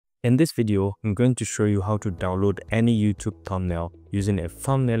In this video, I'm going to show you how to download any YouTube thumbnail using a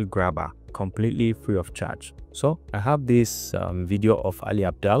thumbnail grabber completely free of charge. So I have this video of Ali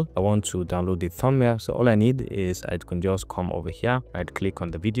Abdal. I want to download the thumbnail. So all I need is I can just come over here, I'd click on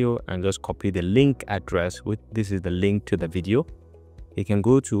the video and just copy the link address. This is the link to the video. You can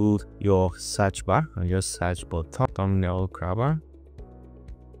go to your search bar and just search for thumbnail grabber,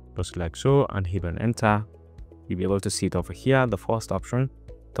 just like so, and hit an enter. You'll be able to see it over here, the first option,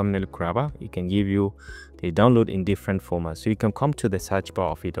 thumbnail grabber. It can give you the download in different formats. So you can come to the search bar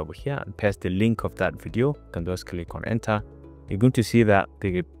of it over here and paste the link of that video. You can just click on enter. You're going to see that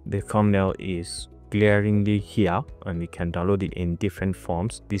the thumbnail is glaringly here and you can download it in different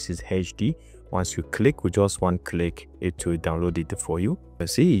forms. This is HD. Once you click with just one click, it will download it for you.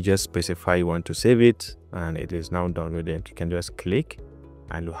 See, you just specify you want to save it and it is now downloaded. You can just click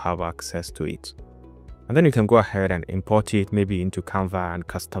and you have access to it. And then you can go ahead and import it maybe into Canva and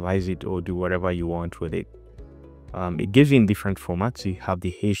customize it or do whatever you want with it. It gives you in different formats. You have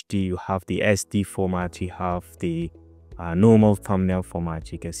the HD, you have the SD format, you have the normal thumbnail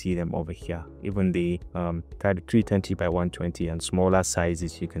format. You can see them over here. Even the 320 by 120 and smaller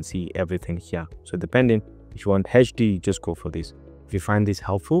sizes, you can see everything here. So depending if you want HD, just go for this. If you find this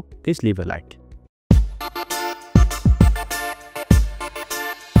helpful, please leave a like.